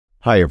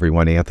Hi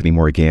everyone, Anthony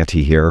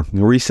Morganti here.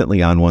 Recently,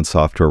 On1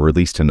 Software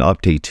released an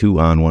update to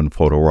On1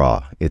 Photo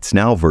Raw. It's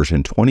now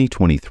version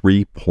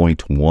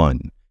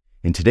 2023.1.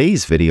 In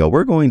today's video,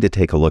 we're going to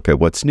take a look at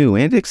what's new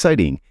and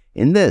exciting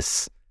in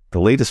this,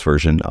 the latest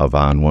version of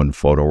On1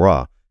 Photo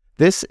Raw.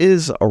 This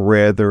is a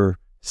rather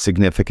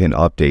significant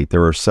update.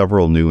 There are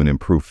several new and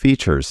improved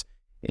features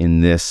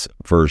in this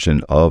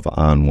version of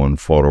On1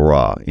 Photo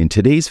Raw. In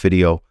today's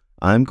video,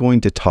 I'm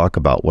going to talk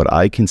about what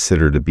I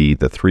consider to be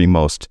the three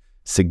most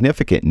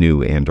significant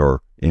new and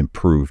or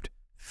improved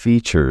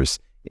features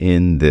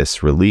in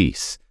this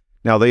release.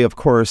 Now, they of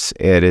course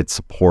added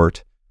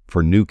support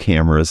for new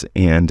cameras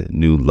and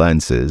new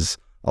lenses.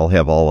 I'll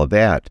have all of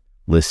that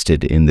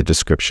listed in the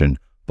description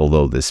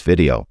below this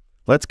video.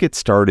 Let's get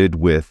started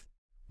with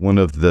one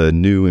of the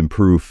new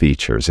improved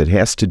features. It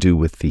has to do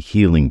with the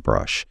healing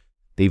brush.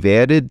 They've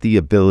added the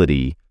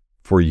ability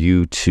for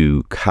you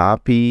to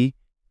copy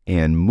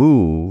and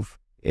move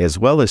as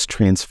well as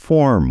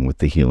transform with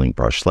the healing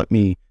brush. Let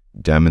me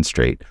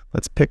demonstrate.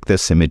 Let's pick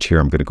this image here.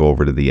 I'm going to go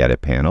over to the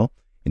edit panel,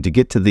 and to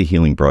get to the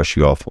healing brush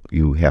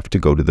you have to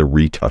go to the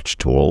retouch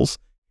tools.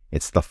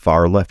 It's the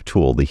far left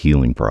tool, the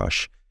healing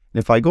brush. And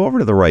if I go over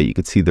to the right, you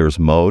can see there's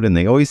mode, and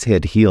they always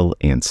had heal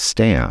and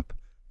stamp.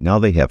 Now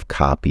they have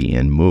copy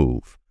and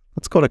move.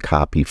 Let's go to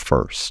copy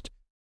first.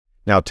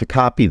 Now to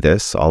copy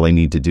this, all I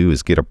need to do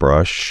is get a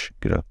brush,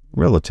 get a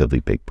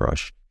relatively big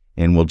brush,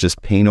 and we'll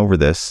just paint over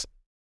this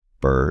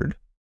bird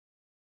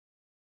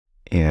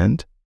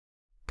and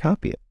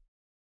copy it.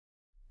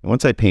 And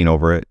once I paint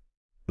over it,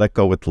 let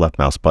go with the left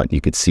mouse button,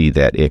 you could see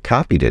that it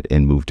copied it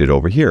and moved it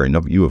over here. And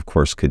you, of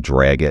course, could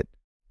drag it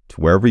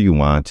to wherever you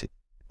want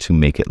to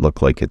make it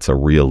look like it's a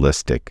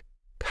realistic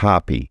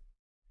copy.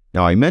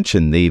 Now, I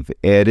mentioned they've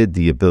added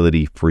the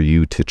ability for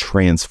you to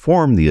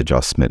transform the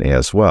adjustment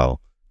as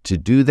well. To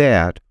do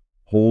that,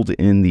 hold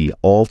in the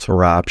Alt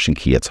or Option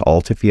key. It's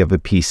Alt if you have a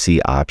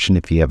PC, Option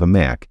if you have a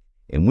Mac.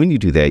 And when you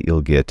do that,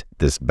 you'll get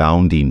this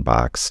bounding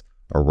box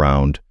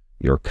around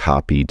your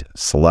copied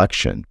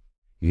selection.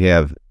 You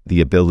have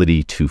the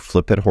ability to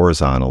flip it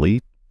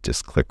horizontally.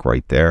 Just click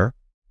right there.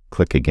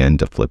 Click again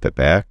to flip it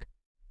back.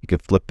 You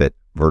could flip it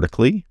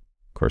vertically.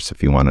 Of course,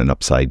 if you want an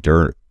upside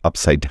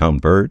down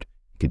bird,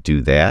 you could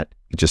do that.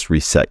 You just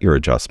reset your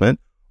adjustment,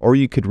 or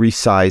you could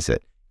resize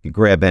it. You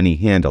grab any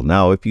handle.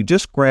 Now, if you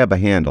just grab a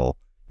handle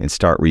and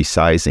start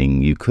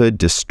resizing, you could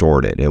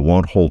distort it. It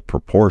won't hold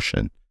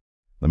proportion.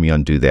 Let me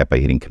undo that by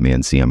hitting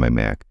Command Z on my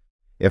Mac.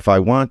 If I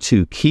want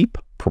to keep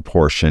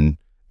proportion,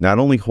 not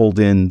only hold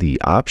in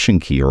the Option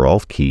key or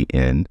Alt key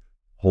in,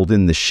 hold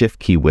in the Shift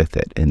key with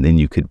it, and then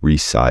you could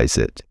resize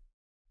it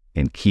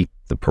and keep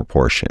the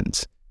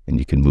proportions, and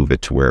you can move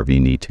it to wherever you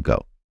need to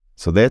go.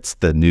 So that's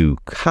the new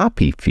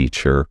copy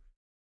feature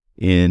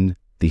in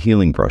the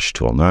healing brush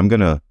tool. Now I'm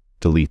going to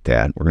delete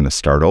that. We're going to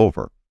start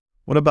over.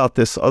 What about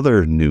this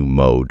other new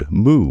mode,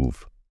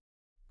 move?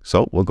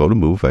 So we'll go to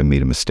move. I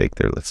made a mistake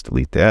there. Let's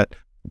delete that.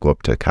 Go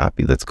up to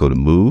copy. Let's go to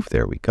move.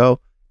 There we go.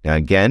 Now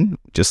again,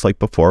 just like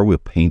before, we'll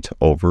paint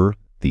over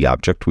the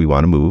object we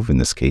want to move, in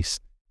this case,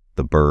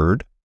 the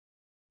bird,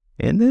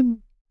 and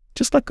then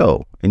just let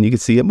go. And you can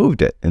see it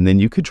moved it. And then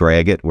you could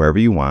drag it wherever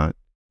you want.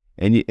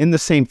 And the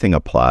same thing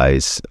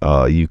applies.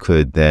 You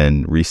could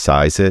then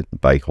resize it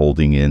by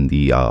holding in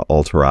the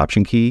Alt or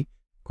Option key,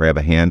 grab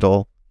a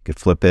handle, you could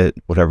flip it,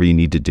 whatever you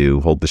need to do,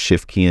 hold the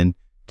Shift key in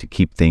to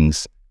keep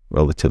things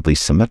relatively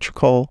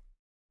symmetrical,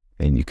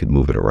 and you could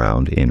move it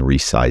around and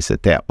resize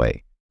it that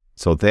way.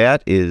 So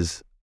that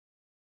is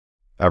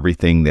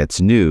everything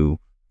that's new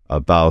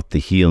about the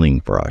healing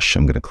brush.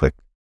 I'm going to click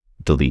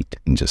delete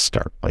and just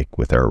start like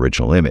with our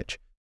original image.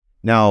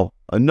 Now,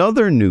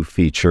 another new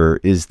feature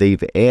is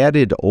they've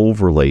added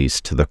overlays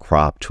to the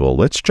crop tool.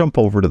 Let's jump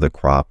over to the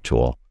crop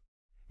tool,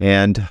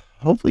 and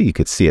hopefully you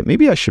could see it.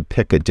 Maybe I should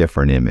pick a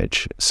different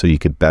image so you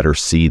could better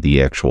see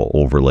the actual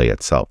overlay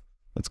itself.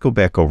 Let's go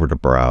back over to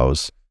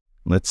browse.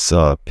 Let's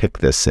pick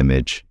this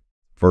image,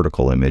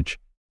 vertical image.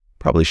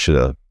 Probably should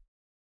have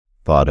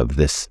thought of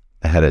this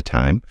ahead of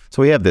time.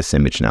 So we have this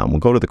image now, and we'll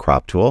go to the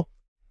crop tool,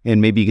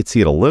 and maybe you can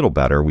see it a little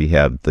better. We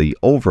have the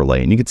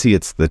overlay, and you can see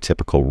it's the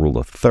typical rule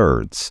of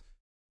thirds.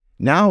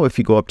 Now, if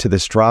you go up to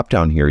this drop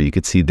down here, you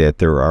can see that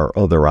there are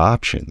other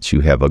options.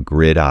 You have a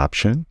grid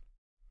option,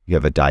 you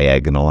have a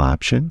diagonal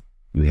option,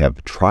 you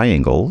have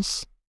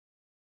triangles,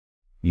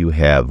 you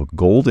have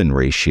golden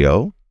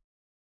ratio,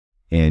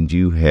 and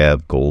you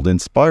have golden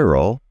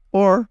spiral,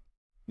 or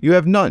you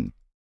have none.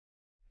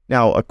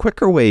 Now, a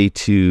quicker way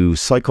to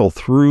cycle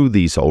through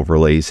these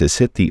overlays is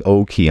hit the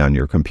O key on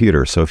your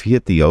computer. So if you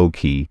hit the O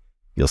key,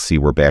 you'll see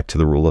we're back to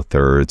the rule of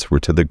thirds. We're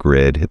to the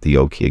grid. Hit the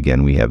O key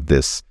again. We have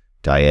this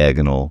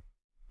diagonal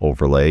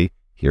overlay.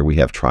 Here we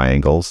have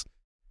triangles.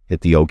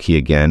 Hit the O key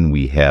again.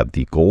 We have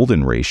the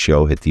golden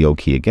ratio. Hit the O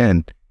key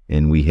again,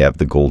 and we have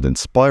the golden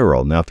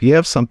spiral. Now, if you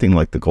have something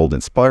like the golden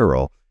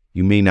spiral,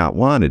 you may not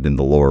want it in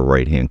the lower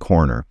right-hand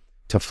corner.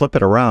 To flip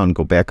it around,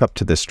 go back up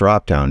to this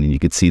drop down, and you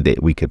can see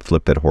that we could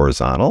flip it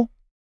horizontal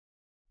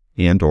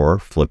and or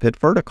flip it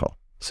vertical.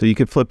 So you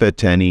could flip it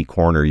to any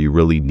corner you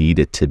really need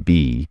it to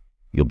be.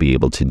 You'll be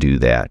able to do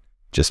that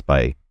just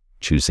by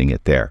choosing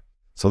it there.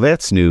 So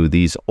that's new.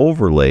 These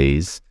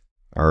overlays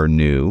are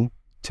new.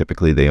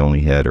 Typically they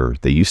only had, or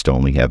they used to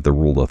only have, the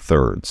rule of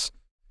thirds.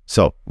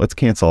 So let's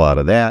cancel out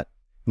of that.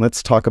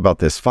 Let's talk about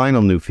this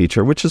final new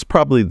feature, which is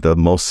probably the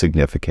most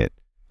significant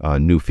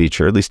new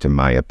feature, at least in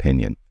my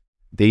opinion.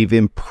 They've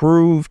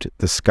improved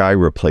the sky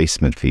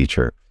replacement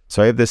feature.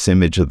 So I have this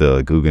image of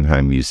the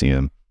Guggenheim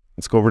Museum.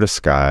 Let's go over to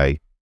sky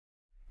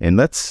and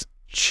let's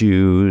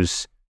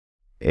choose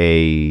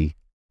a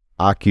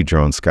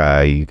Ocudrone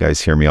sky. You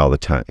guys hear me all the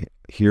time.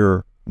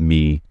 Hear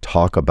me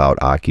talk about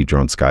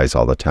Ocudrone skies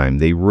all the time.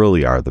 They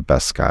really are the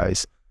best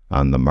skies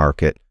on the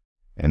market.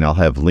 And I'll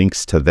have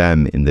links to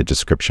them in the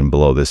description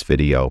below this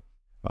video.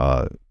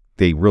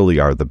 They really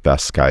are the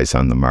best skies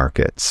on the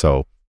market.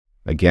 So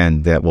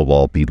again, that will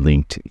all be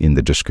linked in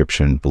the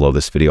description below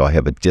this video. I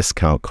have a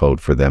discount code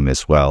for them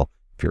as well.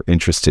 If you're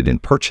interested in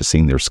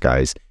purchasing their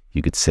skies,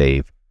 you could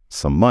save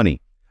some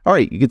money. All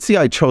right, you can see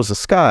I chose a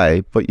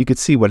sky, but you could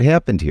see what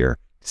happened here.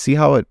 See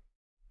how it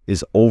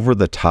is over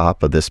the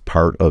top of this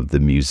part of the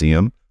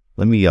museum?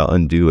 Let me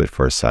undo it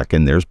for a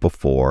second. There's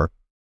before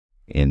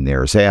and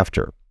there's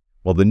after.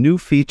 Well, the new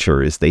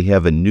feature is they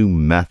have a new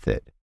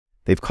method.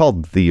 They've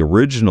called the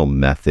original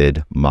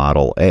method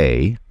Model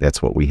A.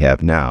 That's what we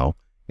have now.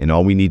 And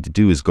all we need to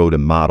do is go to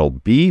Model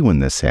B when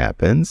this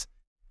happens.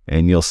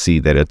 And you'll see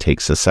that it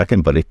takes a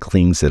second, but it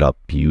cleans it up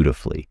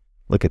beautifully.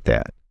 Look at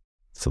that.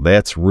 So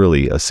that's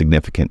really a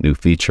significant new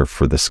feature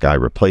for the sky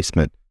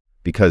replacement,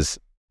 because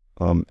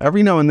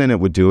every now and then it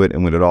would do it,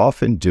 and would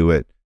often do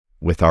it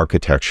with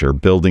architecture,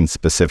 buildings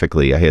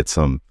specifically. I had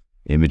some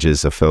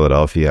images of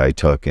Philadelphia I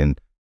took, and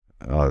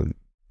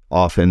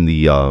often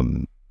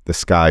the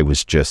sky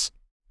was just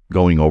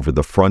going over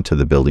the front of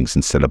the buildings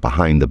instead of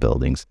behind the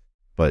buildings.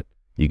 But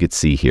you could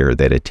see here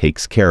that it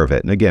takes care of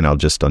it. And again, I'll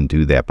just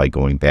undo that by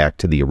going back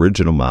to the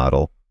original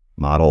model,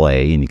 Model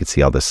A, and you can see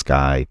how the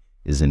sky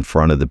is in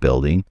front of the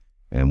building.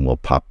 And we'll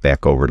pop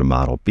back over to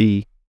Model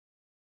B.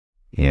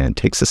 And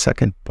takes a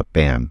second, but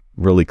bam,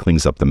 really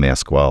cleans up the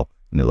mask well,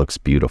 and it looks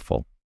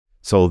beautiful.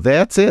 So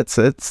that's it.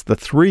 So it's the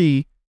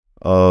three,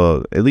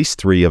 at least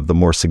three of the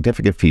more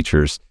significant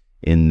features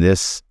in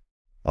this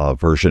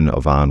version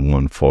of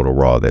On1 Photo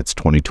Raw. That's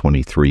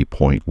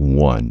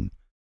 2023.1.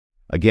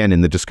 Again,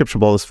 in the description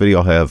below this video,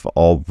 I'll have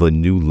all the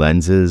new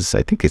lenses.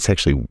 I think it's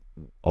actually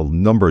a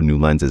number of new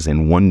lenses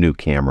and one new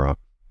camera,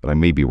 but I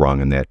may be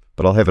wrong on that.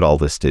 But I'll have it all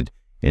listed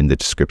in the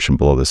description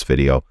below this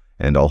video.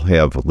 And I'll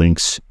have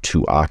links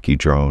to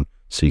Ocudrone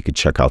so you can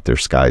check out their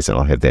skies, and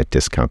I'll have that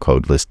discount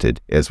code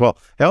listed as well.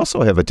 I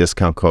also have a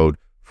discount code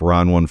for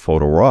On1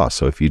 Photo Raw.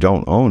 So if you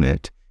don't own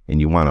it and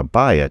you want to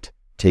buy it,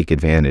 take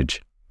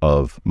advantage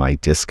of my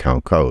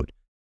discount code.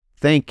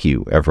 Thank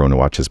you, everyone who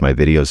watches my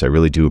videos. I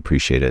really do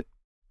appreciate it.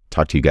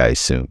 Talk to you guys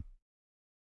soon.